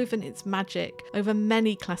has woven its magic over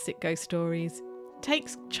many classic ghost stories. Take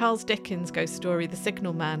Charles Dickens' ghost story, The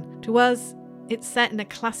Signal Man. To us, it's set in a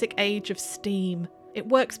classic age of steam. It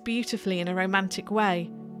works beautifully in a romantic way,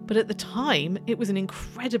 but at the time, it was an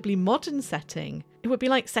incredibly modern setting. It would be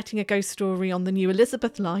like setting a ghost story on the New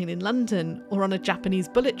Elizabeth line in London or on a Japanese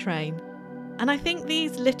bullet train. And I think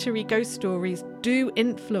these literary ghost stories do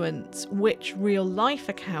influence which real-life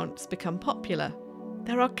accounts become popular.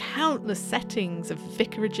 There are countless settings of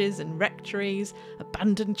vicarages and rectories,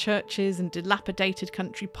 abandoned churches and dilapidated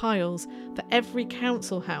country piles for every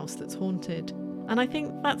council house that's haunted. And I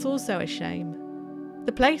think that's also a shame.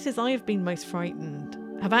 The places I've been most frightened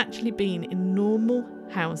have actually been in normal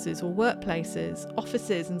houses or workplaces,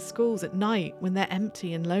 offices and schools at night when they're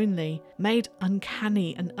empty and lonely, made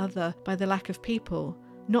uncanny and other by the lack of people,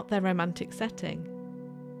 not their romantic setting.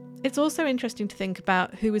 It's also interesting to think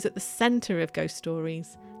about who is at the centre of ghost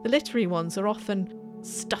stories. The literary ones are often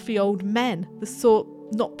stuffy old men, the sort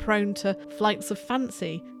not prone to flights of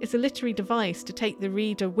fancy. It's a literary device to take the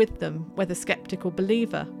reader with them, whether sceptic or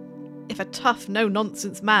believer. If a tough,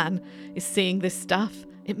 no-nonsense man is seeing this stuff,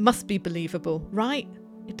 it must be believable, right?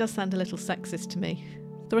 It does sound a little sexist to me.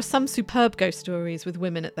 There are some superb ghost stories with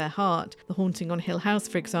women at their heart, The Haunting on Hill House,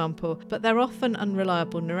 for example, but they're often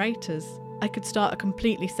unreliable narrators. I could start a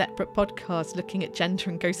completely separate podcast looking at gender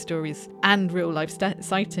and ghost stories and real-life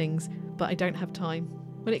sightings, but I don't have time.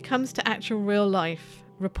 When it comes to actual real-life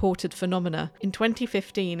reported phenomena, in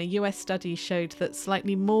 2015 a US study showed that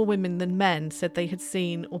slightly more women than men said they had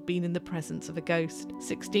seen or been in the presence of a ghost.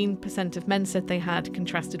 16% of men said they had,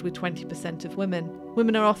 contrasted with 20% of women.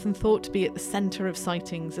 Women are often thought to be at the centre of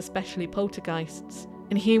sightings, especially poltergeists.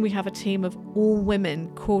 And here we have a team of all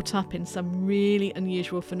women caught up in some really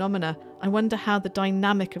unusual phenomena. I wonder how the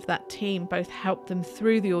dynamic of that team both helped them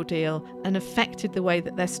through the ordeal and affected the way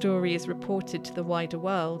that their story is reported to the wider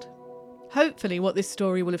world. Hopefully what this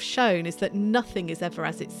story will have shown is that nothing is ever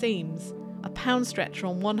as it seems. A pound stretcher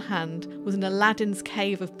on one hand was an Aladdin's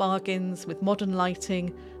cave of bargains with modern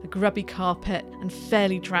lighting, a grubby carpet and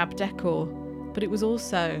fairly drab decor. But it was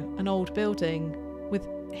also an old building with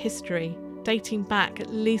history dating back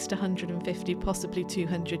at least 150, possibly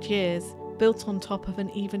 200 years, built on top of an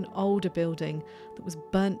even older building that was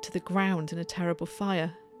burnt to the ground in a terrible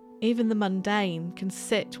fire. Even the mundane can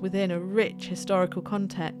sit within a rich historical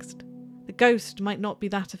context. The ghost might not be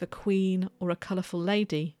that of a queen or a colourful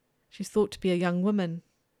lady. She's thought to be a young woman,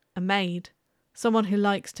 a maid, someone who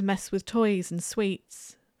likes to mess with toys and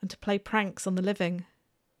sweets and to play pranks on the living.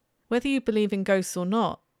 Whether you believe in ghosts or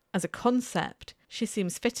not, as a concept, she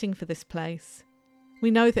seems fitting for this place.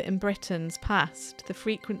 We know that in Britain's past, the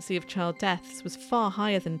frequency of child deaths was far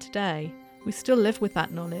higher than today. We still live with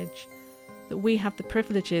that knowledge, that we have the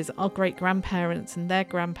privileges our great-grandparents and their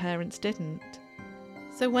grandparents didn't.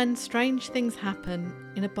 So when strange things happen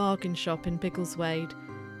in a bargain shop in Biggleswade,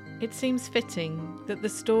 it seems fitting that the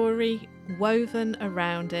story woven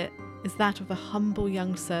around it is that of a humble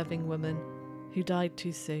young serving woman who died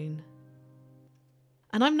too soon.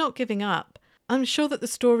 And I'm not giving up. I'm sure that the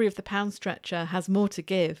story of the pound stretcher has more to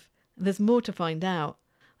give. There's more to find out.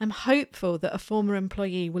 I'm hopeful that a former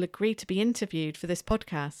employee will agree to be interviewed for this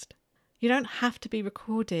podcast. You don't have to be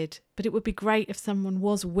recorded, but it would be great if someone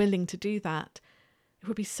was willing to do that. It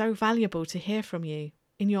would be so valuable to hear from you,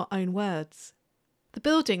 in your own words. The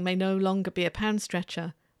building may no longer be a pound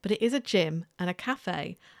stretcher, but it is a gym and a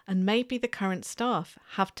cafe, and maybe the current staff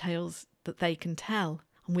have tales that they can tell.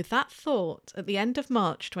 And with that thought, at the end of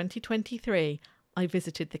March 2023, I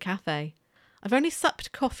visited the cafe. I've only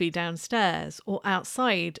supped coffee downstairs or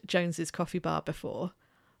outside Jones's Coffee Bar before,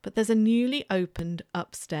 but there's a newly opened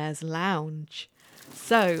upstairs lounge.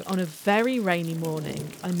 So, on a very rainy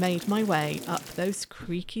morning, I made my way up those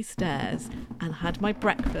creaky stairs and had my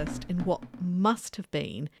breakfast in what must have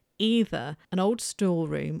been either an old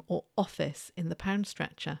storeroom or office in the pound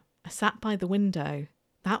stretcher. I sat by the window,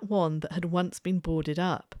 that one that had once been boarded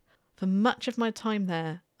up. For much of my time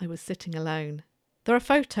there, I was sitting alone. There are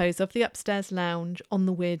photos of the upstairs lounge on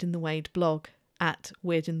the Weird in the Wade blog at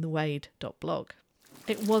weirdinthewade.blog.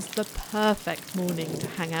 It was the perfect morning to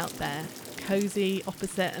hang out there, cosy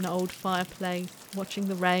opposite an old fireplace, watching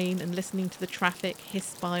the rain and listening to the traffic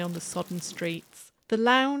hiss by on the sodden streets. The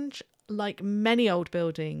lounge, like many old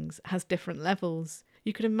buildings, has different levels.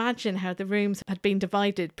 You could imagine how the rooms had been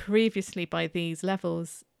divided previously by these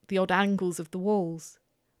levels, the odd angles of the walls.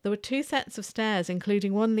 There were 2 sets of stairs,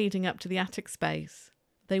 including one leading up to the attic space.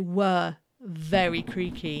 They were very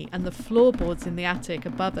creaky, and the floorboards in the attic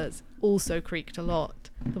above us also creaked a lot.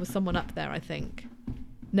 There was someone up there, I think.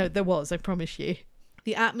 No, there was, I promise you.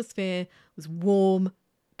 The atmosphere was warm,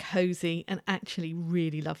 cosy, and actually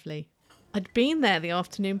really lovely. I'd been there the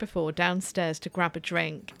afternoon before downstairs to grab a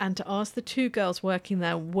drink and to ask the 2 girls working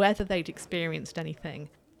there whether they'd experienced anything.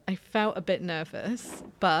 I felt a bit nervous,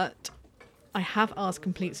 but I have asked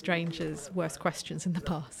complete strangers worse questions in the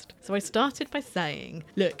past. So I started by saying,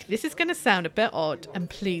 look, this is going to sound a bit odd, and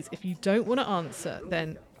please, if you don't want to answer,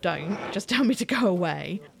 then don't. Just tell me to go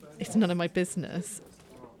away. It's none of my business.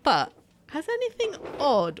 But has anything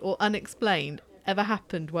odd or unexplained ever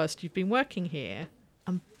happened whilst you've been working here?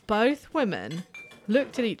 And both women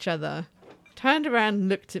looked at each other, turned around and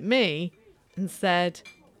looked at me and said,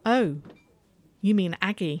 oh, you mean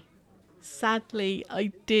Aggie? Sadly,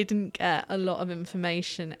 I didn't get a lot of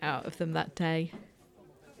information out of them that day.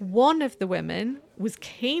 One of the women was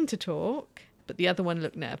keen to talk, but the other one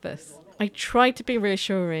looked nervous. I tried to be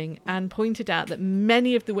reassuring and pointed out that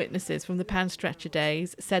many of the witnesses from the pound stretcher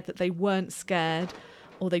days said that they weren't scared,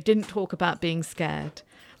 or they didn't talk about being scared.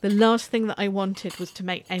 The last thing that I wanted was to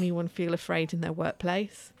make anyone feel afraid in their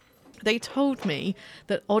workplace. They told me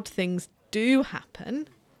that odd things do happen,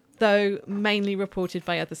 though mainly reported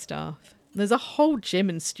by other staff. There's a whole gym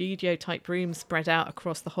and studio type room spread out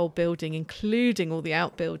across the whole building, including all the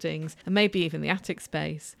outbuildings and maybe even the attic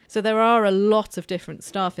space. So there are a lot of different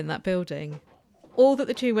staff in that building. All that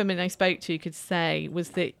the 2 women I spoke to could say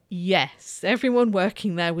was that yes, everyone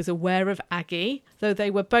working there was aware of Aggie, though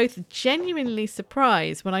they were both genuinely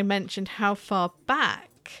surprised when I mentioned how far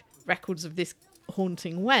back records of this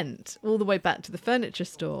haunting went, all the way back to the furniture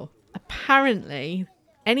store. Apparently,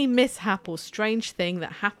 any mishap or strange thing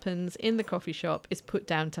that happens in the coffee shop is put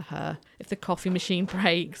down to her. If the coffee machine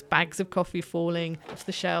breaks, bags of coffee falling off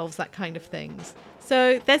the shelves, that kind of things.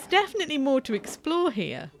 So there's definitely more to explore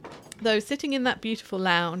here. Though sitting in that beautiful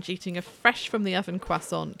lounge, eating a fresh from the oven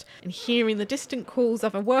croissant and hearing the distant calls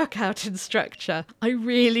of a workout instructor, I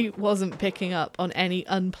really wasn't picking up on any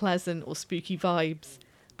unpleasant or spooky vibes.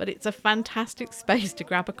 But it's a fantastic space to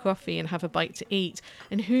grab a coffee and have a bite to eat.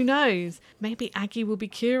 And who knows, maybe Aggie will be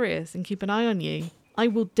curious and keep an eye on you. I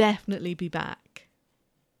will definitely be back.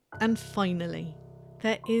 And finally,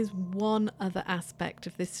 there is one other aspect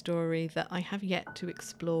of this story that I have yet to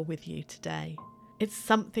explore with you today. It's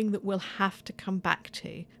something that we'll have to come back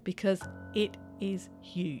to because it is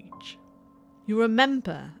huge. You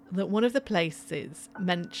remember that one of the places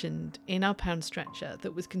mentioned in our pound stretcher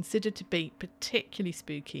that was considered to be particularly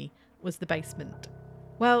spooky was the basement.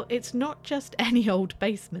 Well, it's not just any old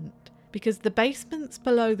basement, because the basements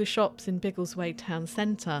below the shops in Biggleswade town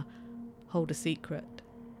centre hold a secret.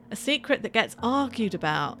 A secret that gets argued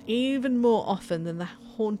about even more often than the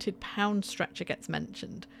haunted pound stretcher gets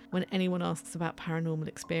mentioned when anyone asks about paranormal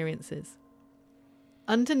experiences.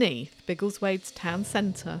 Underneath Biggleswade's town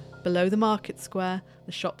centre, below the market square,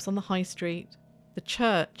 the shops on the high street, the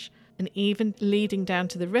church, and even leading down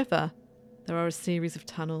to the river, there are a series of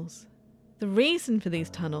tunnels. The reason for these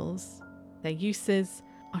tunnels, their uses,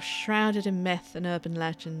 are shrouded in myth and urban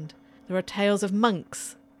legend. There are tales of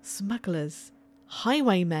monks, smugglers,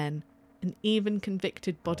 highwaymen, and even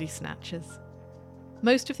convicted body snatchers.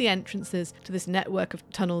 Most of the entrances to this network of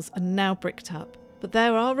tunnels are now bricked up, but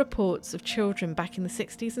there are reports of children back in the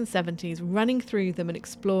 60s and 70s running through them and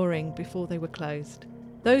exploring before they were closed.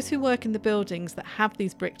 Those who work in the buildings that have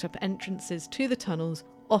these bricked up entrances to the tunnels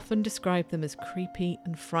often describe them as creepy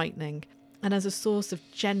and frightening, and as a source of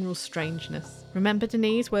general strangeness. Remember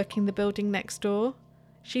Denise working the building next door?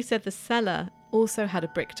 She said the cellar also had a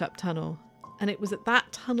bricked up tunnel, and it was at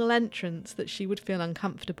that tunnel entrance that she would feel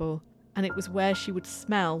uncomfortable, and it was where she would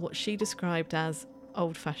smell what she described as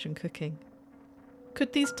old-fashioned cooking.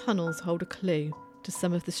 Could these tunnels hold a clue to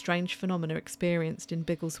some of the strange phenomena experienced in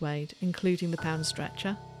Biggleswade, including the Pound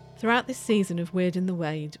Stretcher? Throughout this season of Weird in the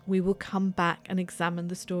Wade, we will come back and examine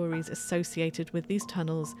the stories associated with these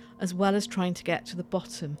tunnels, as well as trying to get to the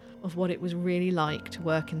bottom of what it was really like to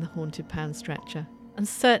work in the haunted Pound Stretcher. And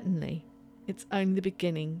certainly, it's only the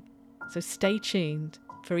beginning, so stay tuned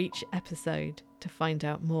for each episode to find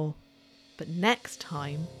out more. But next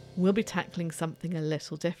time, we'll be tackling something a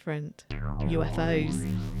little different. UFOs,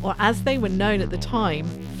 or as they were known at the time,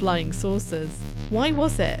 flying saucers. Why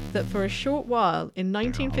was it that for a short while in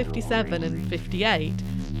 1957 and 58,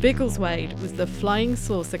 Biggleswade was the flying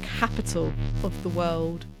saucer capital of the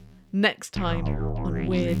world? Next time on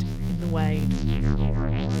Weird in the Wade.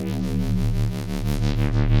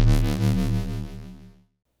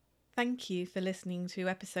 Thank you for listening to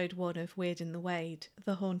episode 1 of Weird in the Wade,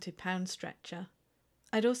 the haunted Pound Stretcher.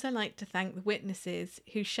 I'd also like to thank the witnesses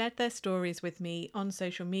who shared their stories with me on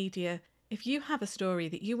social media. If you have a story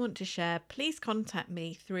that you want to share, please contact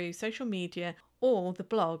me through social media or the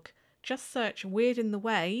blog. Just search Weird in the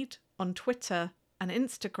Wade on Twitter and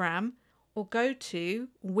Instagram, or go to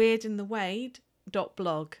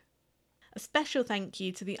weirdinthewade.blog. A special thank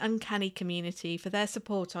you to the Uncanny community for their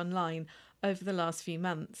support online over the last few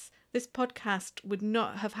months. This podcast would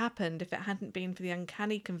not have happened if it hadn't been for the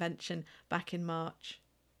Uncanny convention back in March.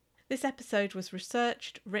 This episode was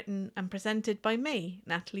researched, written and presented by me,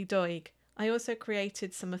 Natalie Doig. I also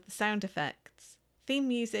created some of the sound effects. Theme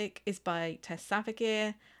music is by Tess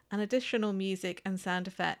Savagir, and additional music and sound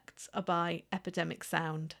effects are by Epidemic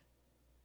Sound.